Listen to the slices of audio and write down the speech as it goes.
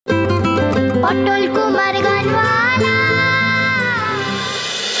পটল কুমার গানওয়ালা।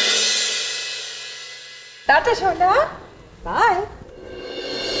 টাটা সোনা, বাই।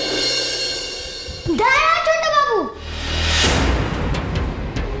 দাঁড়াও ছোট বাবু।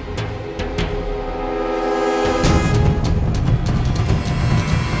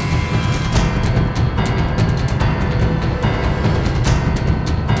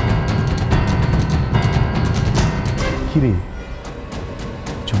 কি রে,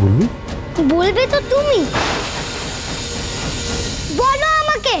 কিছু বলবি? বলবে তো তুমি। বলো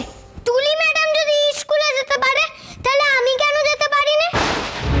আমাকে, তুলি ম্যাডাম যদি স্কুলে যেতে পারে তাহলে আমি কেন যেতে পারি না?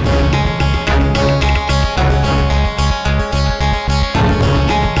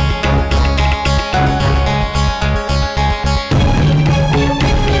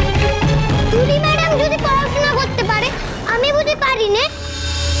 তুলি ম্যাডাম যদি পড়াশোনা করতে পারে আমি বুঝি পারি না?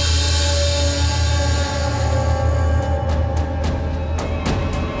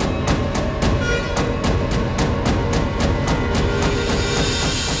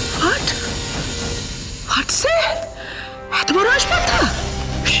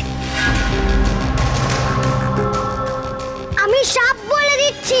 আমি সব বলে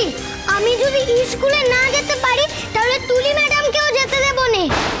দিচ্ছি, আমি যদি স্কুলে না যেতে পারি তাহলে তুলি ম্যাডামকেও যেতে দেব না।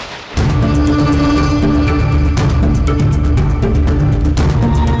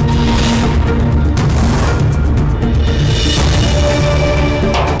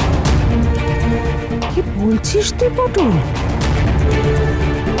 কি বলছিস তুই পটল?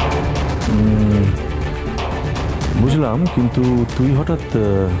 বুঝলাম, কিন্তু তুই হঠাৎ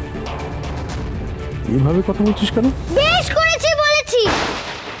এইভাবে কথা বলছিস কেন? বেশ করেছি বলেছি।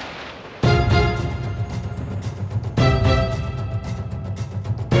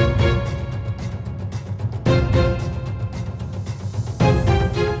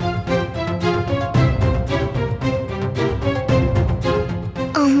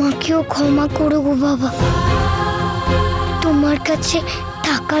 আমাকেও ক্ষমা করো গো বাবা, তোমার কাছে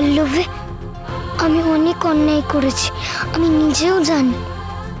টাকার লোভে আমি অনেক অন্যায় করেছি, আমি নিজেও জানি।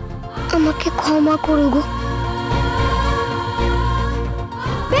 আমাকে ক্ষমা করো গো।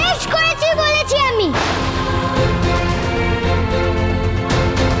 বেশ করেছি বলেছি আমি।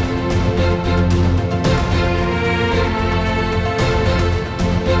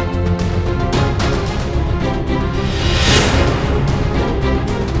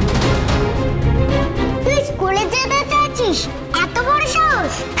 তুই স্কুলে যেতে চাইছিস? এত বড়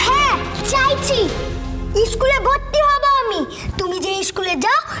সাহস? হ্যাঁ চাইছি। স্কুলে ভর্তি হব আমি। তুমি যে স্কুলে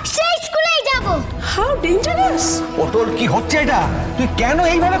যাও সেই স্কুলেই যাব। How dangerous! পটল, কি হচ্ছে এটা? তুই কেন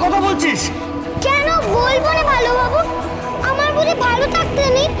এইভাবে কথা বলছিস? কেন বলবো না ভালো বাবু? আমার বুঝি ভালো থাকতে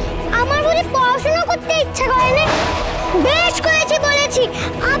নেই? আমার বুঝি পড়াশোনা করতে ইচ্ছা করে না? বেশ করেছি বলেছি,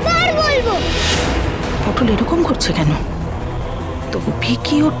 আবার বলবো। পটল এরকম করছে কেন? তবু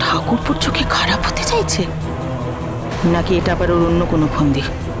ভিকি ও ঠাকুরপুর চোখে খারাপ হতে চাইছে নাকি এটা আবার ওর অন্য কোনো ফন্দি?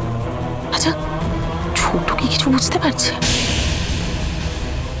 আচ্ছা, ছোট কি কিছু বুঝতে পারছে?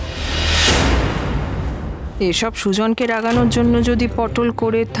 এসব সুজনকে রাগানোর জন্য যদি পটল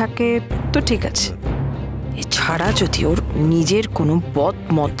করে থাকে তো ঠিক আছে, এছাড়া যদি ওর নিজের কোনো বদ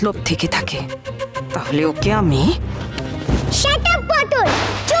মতলব থেকে থাকে তাহলে ওকে আমি... শাট আপ পটল,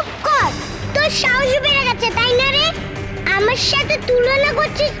 চুপ কর। তোর সাহস বেড়ে গেছে তাই না রে? আমার সাথে তুলনা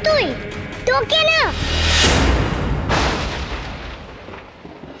করছিস তুই? তোকে না।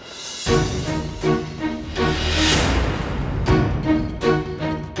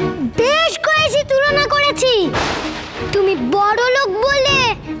 বেশ করেছি তুলনা করেছি। তুমি বড় লোক বলে,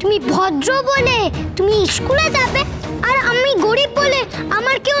 তুমি ভদ্র বলে তুমি স্কুলে যাবে, আর আমি গরিব বলে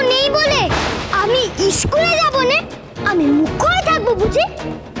আমার কেউ নেই বলে আমি স্কুলে যাব না? আমি মুখ হয়ে থাকবো বুঝি?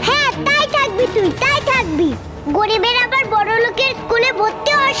 হ্যাঁ তাই থাকবি তুই, তাই থাকবি। গরিবের আবার বড় লোকের স্কুলে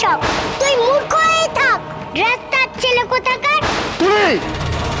ভর্তি হওয়ার সব। তুই মূর্খ হয়ে থাক, রাস্তার ছেলে কোথাকার।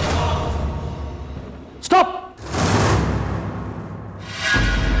 স্টপ!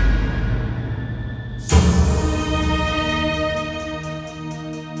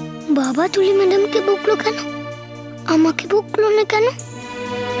 বাবা তুলি ম্যাডামকে বকলো কেন? আমাকে বকলো না কেন?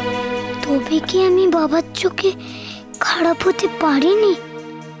 তবে কি আমি বাবার চোখে খারাপ হতে পারিনি?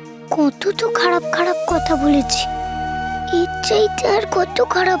 কত তো খারাপ খারাপ কথা বলেছি, এর চাইতে আর কত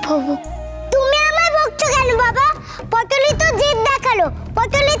খারাপ হব? তুমি আমায় বকছো কেন বাবা? পটলই তো জেদ দেখালো,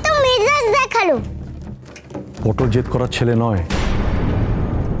 পটলই তো মেজাজ দেখালো। পটল জেদ করার ছেলে নয়,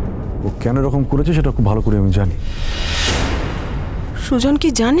 ও কেন এরকম করেছে সেটা খুব ভালো করে আমি জানি। সুজন কি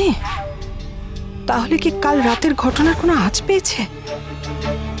জানে? তাহলে কি কাল রাতের ঘটনার কোনো আঁচ পেয়েছে?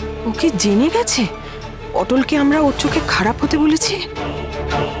 ও কি জেনে গেছে পটলকে আমরা ওর চোখে খারাপ হতে বলেছি?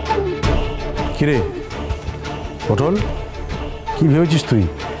 কিরে পটল, কি ভেবেছিস তুই?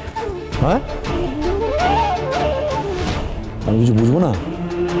 হ্যাঁ, আমি কিছু বুঝবো না?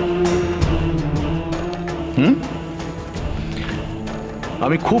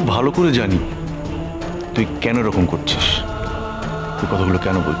 আমি খুব ভালো করে জানি তুই কেন এরকম করছিস, তুই কথাগুলো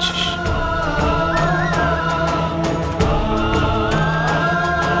কেন বলছিস।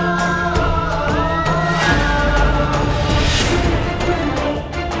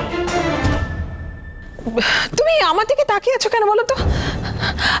 তুমি আমার দিকে তাকিয়ে আছো কেন বলো তো?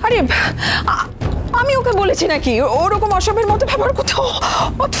 আরে আমি ওকে বলেছি নাকি ওরকম অসভ্যের মতো ব্যবহার করতে?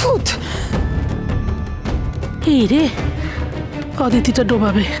 অদ্ভুত। এই রে, অদিতিটা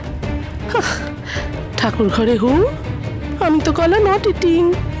ডোবাবে। ঠাকুর ঘরে হুম, আমি তো গলা নট ইটিং।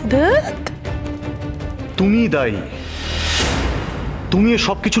 তুমি দায়ী, তুমি এ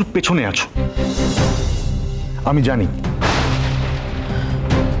সব কিছুর পেছনে আছো, আমি জানি।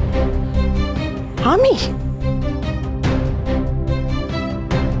 আমি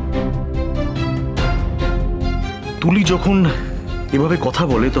তুলি যখন এভাবে কথা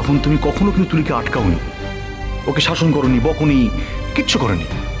বলে তখন তুমি কখনো কিন্তু তুলিকে আটকাওনি, ওকে শাসন করনি, বকনি, কিচ্ছু করনি,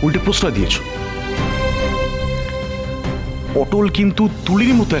 উল্টে প্রশ্রয় দিয়েছ। পটল কিন্তু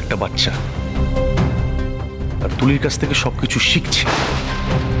তুলির মতো একটা বাচ্চা, আর তুলির কাছ থেকে সবকিছু শিখছে।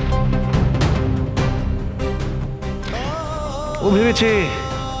 ও ভেবেছে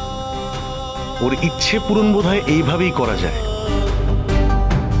ওর ইচ্ছে পূরণ বোধহয় এইভাবেই করা যায়,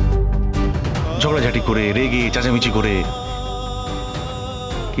 ঝগড়াঝাটি করে, রেগে, চেঁচামেচি করে।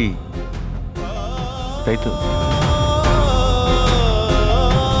 কি তাই তো?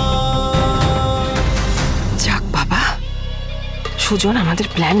 যাক বাবা, সুজন আমাদের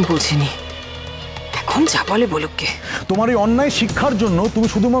প্ল্যান বোঝেনি, এখন যা বলে বলুক কে। তোমার এই অন্যায় শিক্ষার জন্য তুমি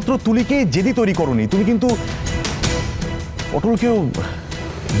শুধুমাত্র তুলিকে জেদি তৈরি করনি, তুমি কিন্তু পটলকেও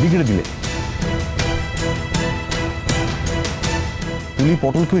বিগড়ে দিলে। তুলি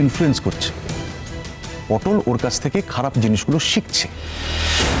পটলকেও ইনফ্লুয়েন্স করছে, পটল ওর কাছ থেকে খারাপ জিনিসগুলো শিখছে,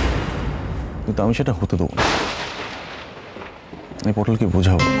 কিন্তু আমি সেটা হতে দেবো না। আমি পটলকে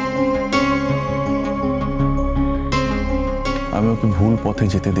বোঝাবো, আমি ওকে ভুল পথে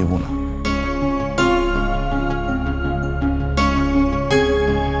যেতে দেব না।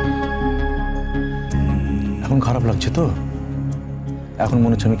 এখন খারাপ লাগছে তো? এখন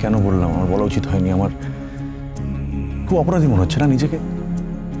মনে হচ্ছে আমি কেন বললাম, আমার বলা উচিত হয়নি, আমার খুব অপরাধী মনে হচ্ছে না নিজেকে?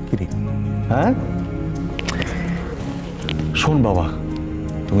 কি রে, হ্যাঁ? শোন বাবা,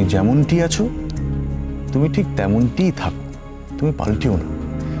 তুমি যেমনটি আছো তুমি ঠিক তেমনটিই থাকো, তুমি পাল্টিও না।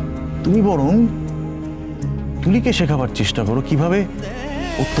 তুমি বরং তুলিকে শেখাবার চেষ্টা করো কিভাবে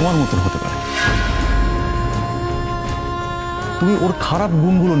ও তোমার মতন হতে পারে। তুমি ওর খারাপ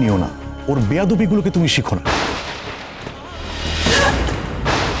গুণগুলো নিও না, ওর বেয়াদবিগুলোকে তুমি শিখো না।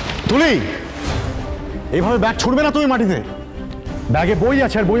 তুলি, এইভাবে ব্যাগ ছুড়বে না তুমি মাটিতে। ব্যাগে বই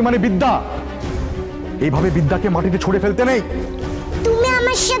আছে, আর বই মানে বিদ্যা। এইভাবে বিদ্যাকে মাটিতে ছুঁড়ে ফেলতে নেই। তুমি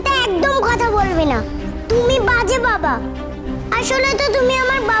আমার সাথে একদম কথা বলবে না, তুমি বাজে বাবা। আসলে তো তুমি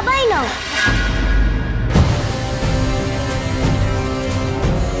আমার বাবাই নও।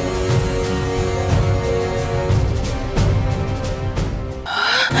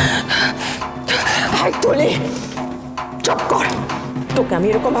 তুলি চুপ কর, তোকে আমি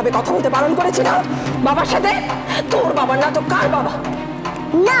এরকম ভাবে কথা বলতে বারণ করেছি না বাবার সাথে? তোর বাবা না তো কার বাবা?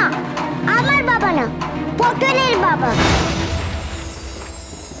 না, আমার বাবা না, পটলের বাবা।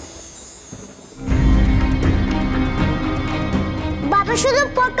 বাবা শুধু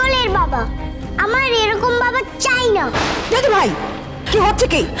পটলের বাবা, আমার এরকম বাবা চাই না। দাদু ভাই, কি হচ্ছে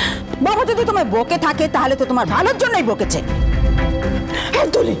কি? বাবা যদি তোমায় বকে থাকে তাহলে তো তোমার ভালোর জন্যই বকেছে। হ্যাঁ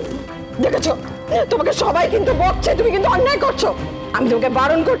তুলি, দেখেছো তোমাকে সবাই কিন্তু বকছে, তুমি কিন্তু অন্যায় করছো। আমি তোমাকে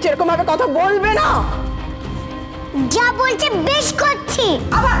বারণ করছি এরকম ভাবে কথা বলবে না। যা বলছে বেশ করছি।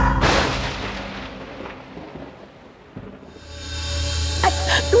 আবার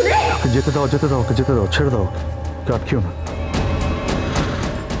তুলি, যেতে দাও, যেতে দাও, ওকে যেতে দাও, ছেড়ে দাও, আটকিও না।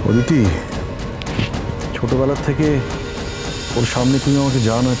 অদিতি, ছোটবেলার থেকে ওর সামনে তুমি আমাকে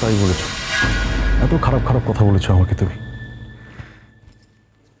যা নয় তাই বলেছো, এত খারাপ খারাপ কথা বলেছো আমাকে তুমি।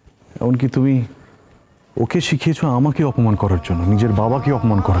 এমনকি তুমি ওকে শিখিয়েছো আমাকে অপমান করার জন্য, নিজের বাবাকে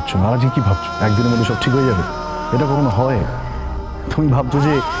অপমান করার জন্য। আজ কি ভাবছো একদিনের মধ্যে সব ঠিক হয়ে যাবে? এটা কখনো হয়? তুমি ভাবছো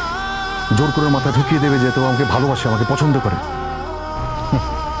যে জোর করে মাথা ঢুকিয়ে দেবে যে তো আমাকে ভালোবাসে, আমাকে পছন্দ করে।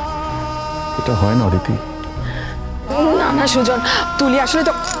 এটা হয় না অদিতি। না না সুজন, তুলি আসলে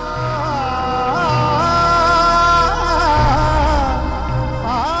তো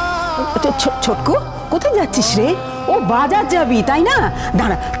ছোটকু, কোথায় যাচ্ছিস রে? ও বাজার যাবি তাই না?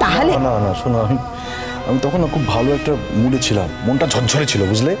 দাঁড়া তাহলে। না না শোনো, আমি তখন খুব ভালো একটা মুডে ছিলাম, মনটা ঝরঝরে ছিল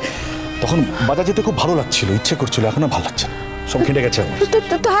বুঝলে। তখন বাজার যেতে খুব ভালো লাগছিল, ইচ্ছে করছিল, এখন আর ভালো লাগছে না। সব কেটে গেছে আমার।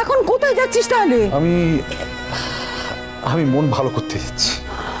 তো এখন কোথায় যাচ্ছিস তাহলে? আমি মন ভালো করতে যাচ্ছি।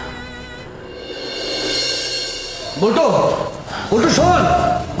 বলতো বলতো শোন,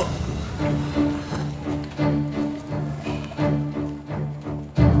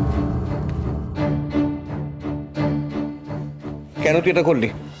 কেন তুই এটা করলি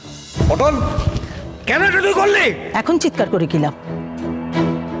পটল? কেন এটা তুই করলি? এখন চিৎকার করে কি লাভ?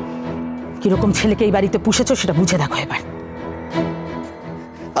 কিরকম ছেলেকে এই বাড়িতে পুষেছো সেটা বুঝে দেখো এবার।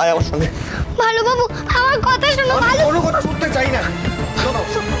 আয় আমার সঙ্গে। ভালো বাবু আমার কথা শোনো। আমি ভালো কোনো কথা শুনতে চাই না।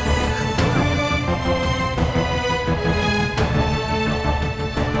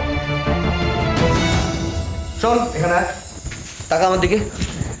 শোন এখানে আয়। টাকা আমার দিকে।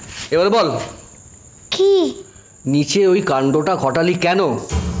 এবারে বল কি? নিচে ওই কাণ্ডটা ঘটালি কেন?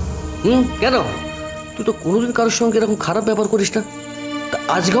 কেন? তুই তো কোনোদিন কারোর সঙ্গে এরকম খারাপ ব্যাপার করিস না, তা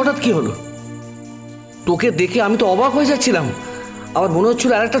আজকে হঠাৎ কি হলো? তোকে দেখে আমি তো অবাক হয়ে যাচ্ছিলাম। আমার মনে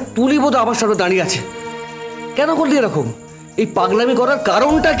হচ্ছিল আর একটা তুলি বোধ আমার সামনে দাঁড়িয়ে আছে। কেন করলি এরকম? এই পাগলামি করার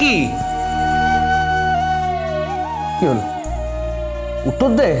কারণটা কি? কি হলো? উত্তর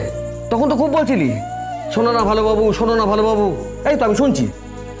দে। তখন তো খুব বলছিলি শোনো না ভালো বাবু, শোনো না ভালো বাবু। এই তো আমি শুনছি,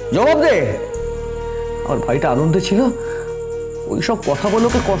 জবাব দে। আমার ভাইটা আনন্দে ছিল, ওই সব কথা বলে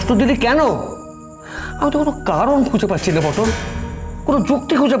ওকে কষ্ট দিলি কেন? আমি তো কোনো কারণ খুঁজে পাচ্ছি না পটল, কোনো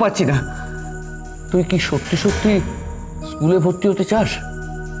যুক্তি খুঁজে পাচ্ছি না। তুই কি সত্যি সত্যি স্কুলে ভর্তি হতে চাস?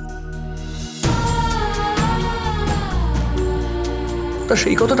 তা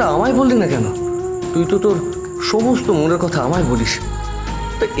সেই কথাটা আমায় বললি না কেন? তুই তো তোর সমস্ত মনের কথা আমায় বলিস,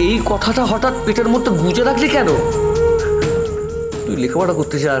 তা এই কথাটা হঠাৎ পেটের মধ্যে গুজে রাখলি কেন? তুই লেখাপড়া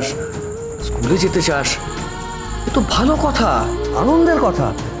করতে চাস, স্কুলে যেতে চাস, এ তো ভালো কথা, আনন্দের কথা।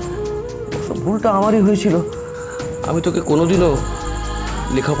 সব ভুলটা আমারই হয়েছিল। আমি তোকে কোনোদিনও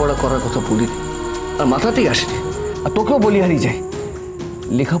লেখাপড়া করার কথা বলিনি, আর মাথাতেই আসেনি। আর তোকেও বলি হারিয়ে যায়,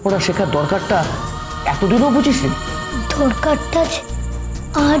 লেখাপড়া শেখার দরকারটা এতদিনও বুঝিস নি। দরকারটা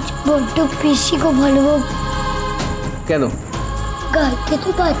আজ বড্ড বেশি গো ভালো বাবু। কেন? গাইতে তো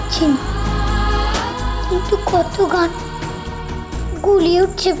পারছি না, কিন্তু কত গান গুলিয়ে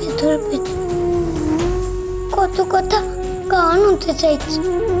উঠছে ভেতর ভেতর, কত কথা গান হতে চাইছে।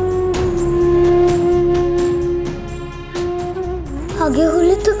 আগে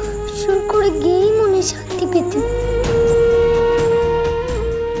হলে তো সুর করে গেয়েই মনে শান্তি পেতাম,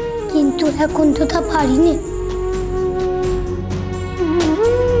 কিন্তু এখন তো তা পারি না।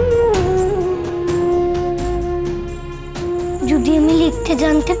 যদি আমি লিখতে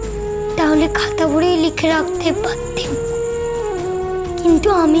জানতাম তাহলে খাতা ভরেই লিখে রাখতে পারতাম, কিন্তু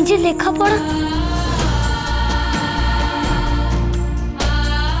আমি যে লেখাপড়া।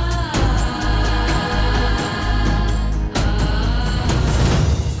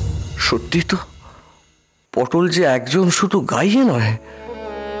 সত্যি তো পটল যে একজন শুধু গাইয়ে নয়,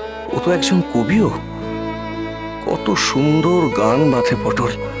 ও তো একজন কবিও। কত সুন্দর গান বাঁধে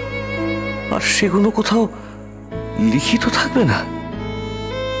পটল, আর সেগুলো কোথাও লিখিত থাকবে না?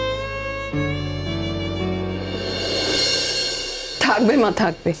 থাকবে মা,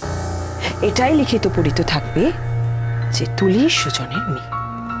 থাকবে। এটাই লিখিত পড়িত থাকবে যে তুলি সুজনের মেয়ে।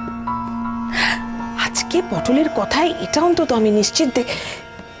 আজকে পটলের কথায় এটা অন্তত আমি নিশ্চিত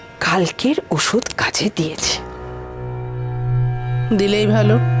কালকের ওষুধ কাজে দিয়েছে। দিলেই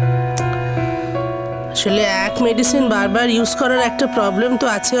ভালো। আসলে এক মেডিসিন বারবার ইউজ করার একটা প্রবলেম তো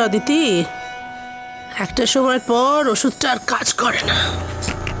আছে অদিতি, একটা সময় পর ওষুধটা আর কাজ করে না।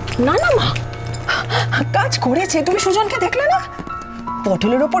 না না মা, কাজ করেছে। তুমি সুজনকে দেখলে না?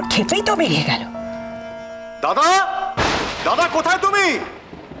 পটলের ওপর খেপেই তো বেরিয়ে গেল। দাদা, দাদা কোথায় তুমি?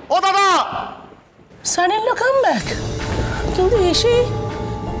 ও দাদা! সাডেনলি কাম ব্যাক, কিন্তু এসে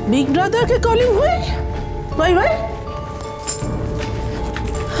বিগ ব্রাদারকে কলিং হয়ে বাই বাই।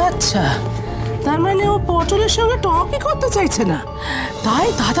 আচ্ছা, তার মানে ও পটলের সঙ্গে টকই করতে চাইছে না, তাই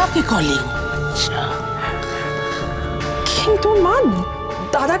দাদাকে কলিং। কিন্তু মা,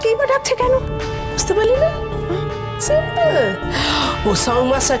 দাদাকে এবার ডাকছে কেন বুঝতে পারলি না? সিম্পল, ও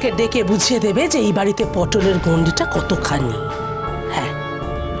সৌমাসাকে ডেকে বুঝিয়ে দেবে যে এই বাড়িতে পটলের গন্ডিটা কতখানি। হ্যাঁ,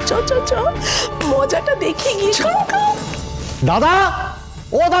 চ চ চ, মজাটা দেখে গিয়ে। দাদা,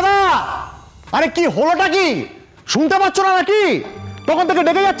 ও দাদা, আরে কি হলোটা কি? শুনতে পাচ্ছ না নাকি? তখন থেকে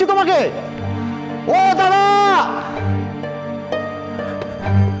ডেকে যাচ্ছি তোমাকে। ও দাদা!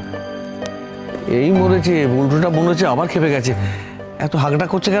 এই মরেছে, বন্ধুটা মনে হচ্ছে আবার খেপে গেছে। এত হাগডা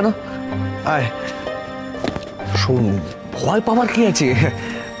করছে কেন? আয় শোন, ভয় পাওয়ার কি আছে?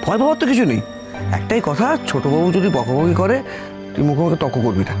 ভয় পাওয়ার তো কিছু নেই। একটাই কথা, ছোটবাবু যদি বকাবকি করে তুই মুখে মুখে তর্ক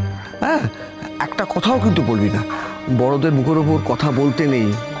করবি না। হ্যাঁ, একটা কথাও কিন্তু বলবি না। বড়দের মুখের ওপর কথা বলতে নেই,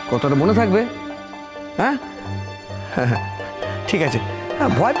 কথাটা মনে থাকবে। হ্যাঁ হ্যাঁ, ঠিক আছে,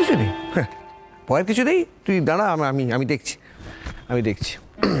 হ্যাঁ ভয়ের কিছু নেই, হ্যাঁ ভয়ের কিছু নেই, তুই দাঁড়া, আমি দেখছি, আমি দেখছি।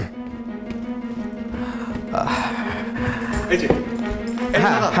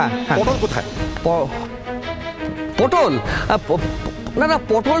 পটল কোথায়? পটল? না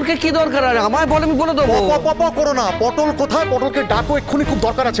পটলকে কি দরকার, আর আমায় বলে আমি বলে দেবো। করো না, পটল কোথায়? পটলকে ডাকো এক্ষুনি, খুব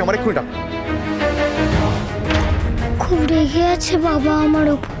দরকার আছে আমার, এক্ষুনি ডাকো। খুব রেগে আছে বাবা আমার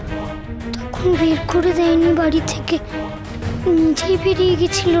ওপর, তখন বের করে দেয়নি বাড়ি থেকে, নিজেই বেরিয়ে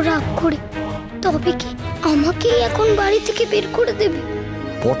গেছিল রাগ করে। তবে কি আমাকেই এখন বাড়ি থেকে বের করে দেবে?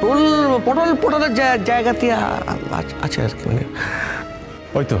 পটলের জায়গাতে আছে আর কি, মানে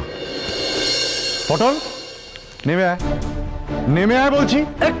ওই তো পটল, নেমে আয়, নেমে আয় বলছি,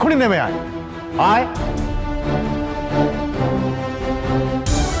 এক্ষুনি নেমে আয়, আয়।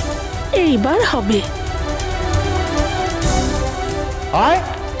 এইবার হবে। আয়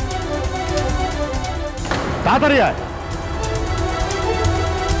তাড়াতাড়ি আয়।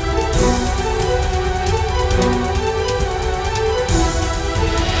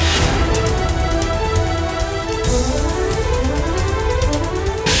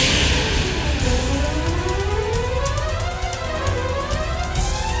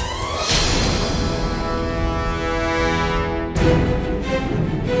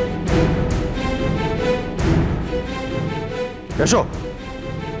 এসো,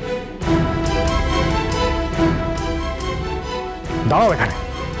 দাঁড়াও এখানে।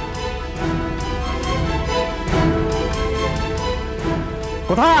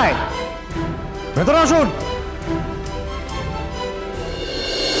 কোথায়? ভেতরে আসুন।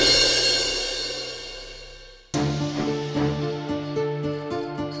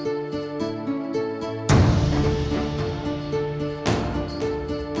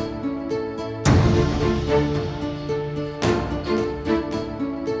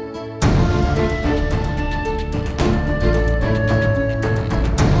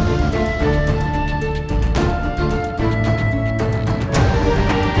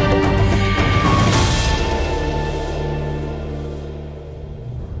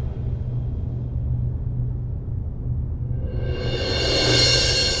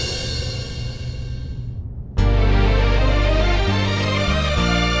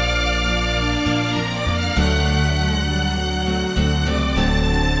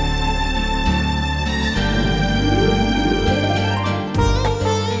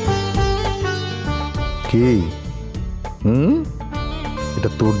 কি? এটা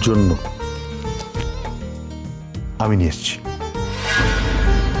তোর জন্য আমি নিয়ে এসেছি।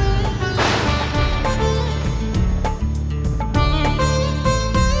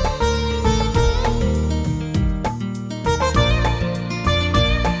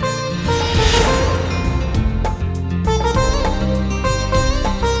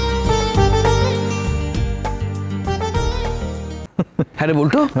 হ্যাঁ রে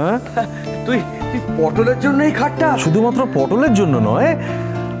বল্টু, হ্যাঁ তুই পটলের জন্য এই খাটটা? শুধুমাত্র পটলের জন্য নয়,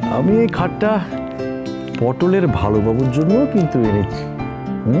 আমি এই খাটটা পটলের ভালোবাবুর জন্য কিন্তু এনেছি।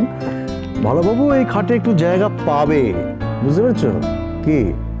 ভালোবাবু এই খাটে একটু জায়গা পাবে, বুঝতে পেরেছ? কি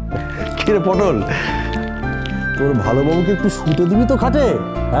রে পটল, তোর ভালোবাবুকে একটু শুতে দিবি তো খাটে?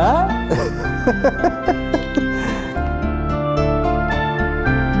 হ্যাঁ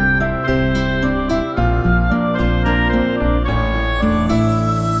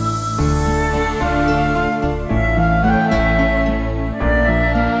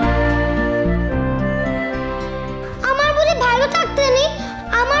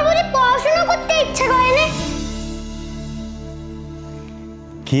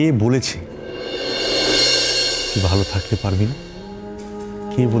কে বলেছে তুই ভালো থাকতে পারবি না?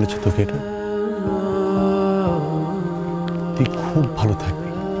 কে বলেছে তোকে এটা? তুই খুব ভালো থাকবি,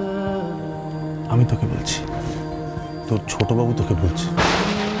 আমি তোকে বলছি, তোর ছোটবাবু তোকে বলছে।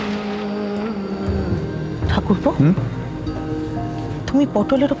 ঠাকুরপো, তুমি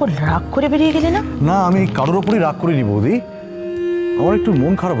পটলের ওপর রাগ করে বেরিয়ে গেলে না? না, আমি কারোর ওপরই রাগ করিনি বৌদি, আমার একটু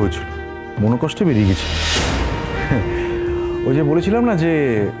মন খারাপ হয়েছিল, মনোকষ্টে বেরিয়ে গেছে। ওই যে বলেছিলাম না যে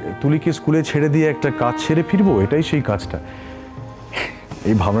তুলিকে স্কুলে ছেড়ে দিয়ে একটা কাজ ছেড়ে ফিরবো, এটাই সেই কাজটা।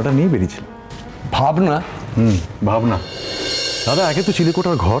 এই ভাবনাটা নিয়ে বেরিয়েছিলাম। ভাবনা? ভাবনা দাদা, একে তো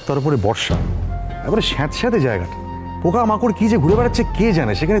চিলেকোঠার ঘর, তার উপরে বর্ষা, এবারে স্যাঁতস্যাঁতে জায়গাটা, পোকা মাকড় কি যে ঘুরে বেড়াচ্ছে কে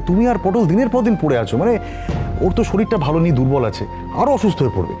জানে। সেখানে তুমি আর পটল দিনের পর দিন পড়ে আছো, মানে ওর তো শরীরটা ভালো নেই, দুর্বল আছে, আরো অসুস্থ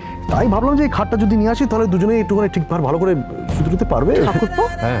হয়ে পড়বে। তাই ভাবলাম যে এই খাটটা যদি নিয়ে আসি তাহলে দুজনেই একটুখানি ঠিকভাবে ভালো করে শুতে পারবে।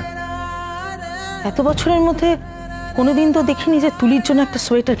 হ্যাঁ, এত বছরের মধ্যে কোনোদিন তো দেখিনি যে তুলির জন্য একটা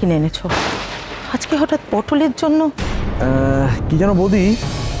সোয়েটার কিনে এনেছো, আজকে হঠাৎ পটলের জন্য? কি জানো বৌদি,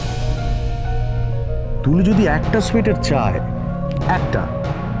 তুলি যদি একটা সোয়েটার চায়, একটা,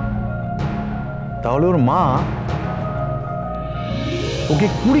 তাহলে ওর মা ওকে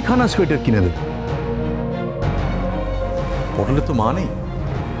 20খানা সোয়েটার কিনে দেবে। পটলের তো মা নেই,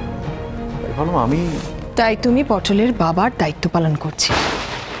 তাই ভাবলাম আমি। তাই তুমি পটলের বাবার দায়িত্ব পালন করছি,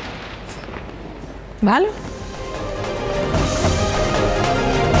 ভালো।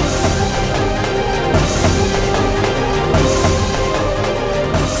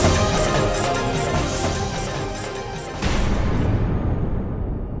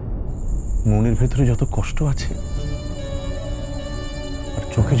 মনের ভেতরে যত কষ্ট আছে আর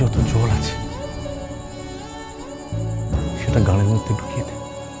চোখে যত জল আছে সেটা গানের মধ্যে ঢুকিয়ে দে।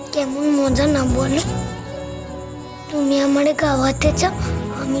 কেমন মজা না বলো? তুমি আমারে গাওয়াতে চাও,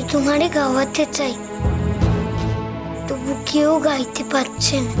 আমি তোমারে গাওয়াতে চাই, তবু কেউ গাইতে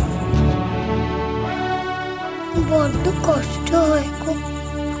পারছে না। বড্ড কষ্ট হয় গো।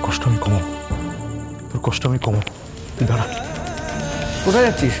 কষ্ট আমি কমাবো, তোর কষ্ট আমি কমাবো। তুই দাঁড়া। কোথায়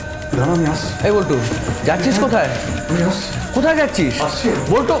যাচ্ছিস? দাঁড়া, আমি আসছি। এই বল্টু, যাচ্ছিস কোথায়? আমি আসছি। কোথায় যাচ্ছিস?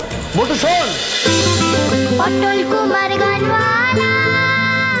 বল্টু, বল্টু শোন। পটল কুমার গানওয়ালা,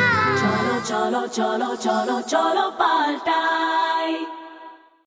 চলো চলো চলো চলো চলো পাল্টা